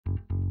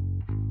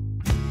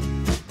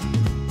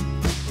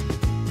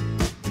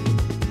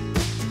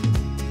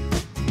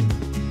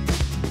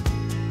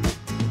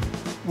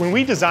When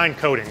we design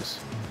coatings,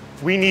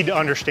 we need to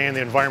understand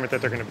the environment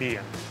that they're going to be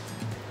in.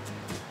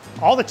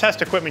 All the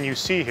test equipment you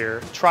see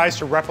here tries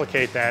to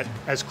replicate that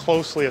as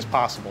closely as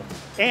possible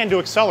and to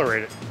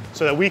accelerate it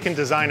so that we can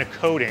design a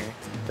coating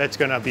that's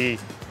going to be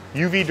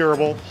UV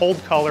durable,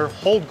 hold color,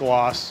 hold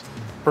gloss,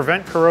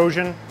 prevent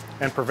corrosion,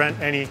 and prevent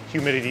any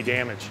humidity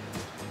damage.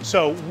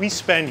 So we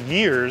spend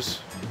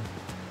years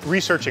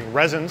researching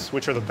resins,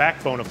 which are the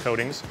backbone of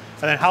coatings,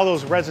 and then how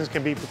those resins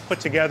can be put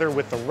together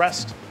with the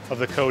rest of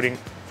the coating,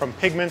 from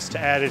pigments to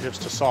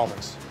additives to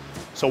solvents.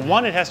 So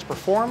one, it has to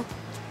perform,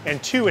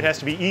 and two, it has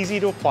to be easy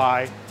to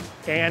apply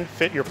and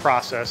fit your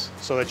process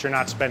so that you're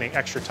not spending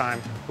extra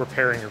time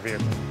repairing your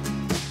vehicle.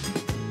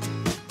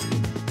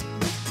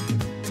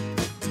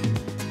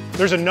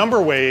 There's a number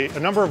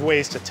of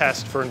ways to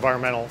test for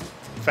environmental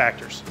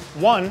factors.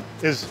 One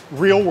is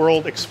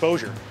real-world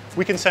exposure.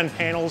 We can send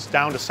panels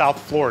down to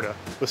South Florida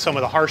with some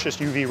of the harshest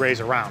UV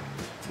rays around.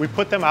 We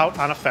put them out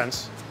on a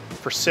fence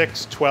for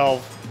 6,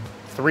 12,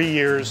 3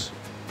 years,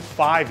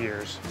 5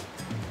 years.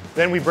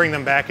 Then we bring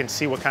them back and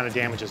see what kind of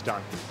damage is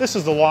done. This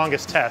is the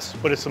longest test,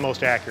 but it's the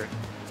most accurate.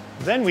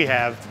 Then we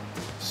have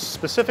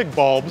specific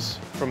bulbs,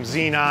 from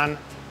xenon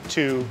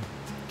to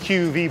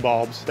QUV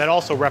bulbs, that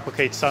also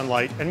replicate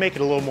sunlight and make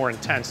it a little more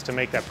intense to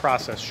make that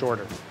process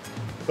shorter.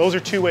 Those are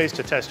two ways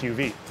to test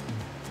UV.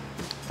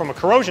 From a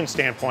corrosion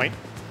standpoint,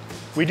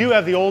 we do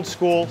have the old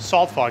school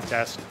salt fog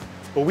test,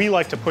 but we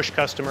like to push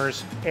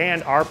customers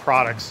and our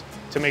products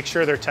to make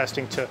sure they're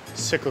testing to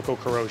cyclical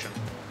corrosion.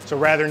 It's a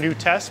rather new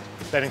test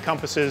that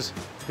encompasses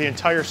the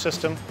entire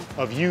system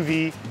of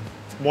UV,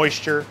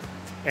 moisture,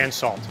 and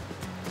salt.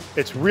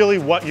 It's really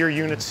what your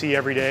units see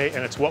every day,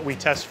 and it's what we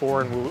test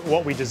for and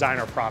what we design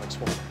our products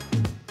for.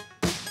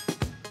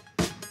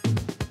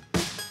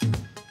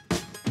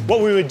 What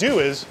we would do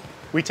is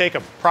we take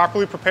a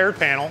properly prepared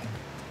panel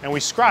and we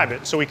scribe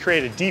it so we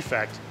create a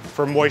defect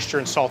for moisture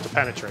and salt to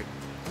penetrate.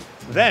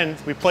 Then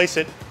we place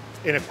it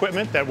in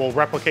equipment that will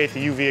replicate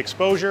the UV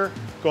exposure,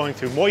 going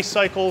through moist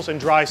cycles and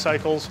dry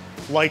cycles,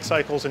 light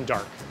cycles and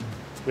dark.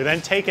 We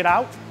then take it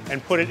out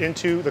and put it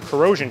into the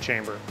corrosion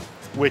chamber,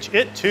 which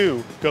it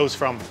too goes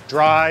from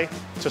dry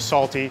to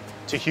salty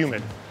to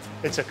humid.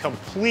 It's a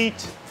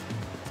complete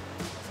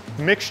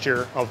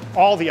mixture of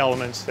all the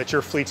elements that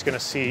your fleet's going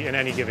to see in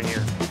any given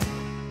year.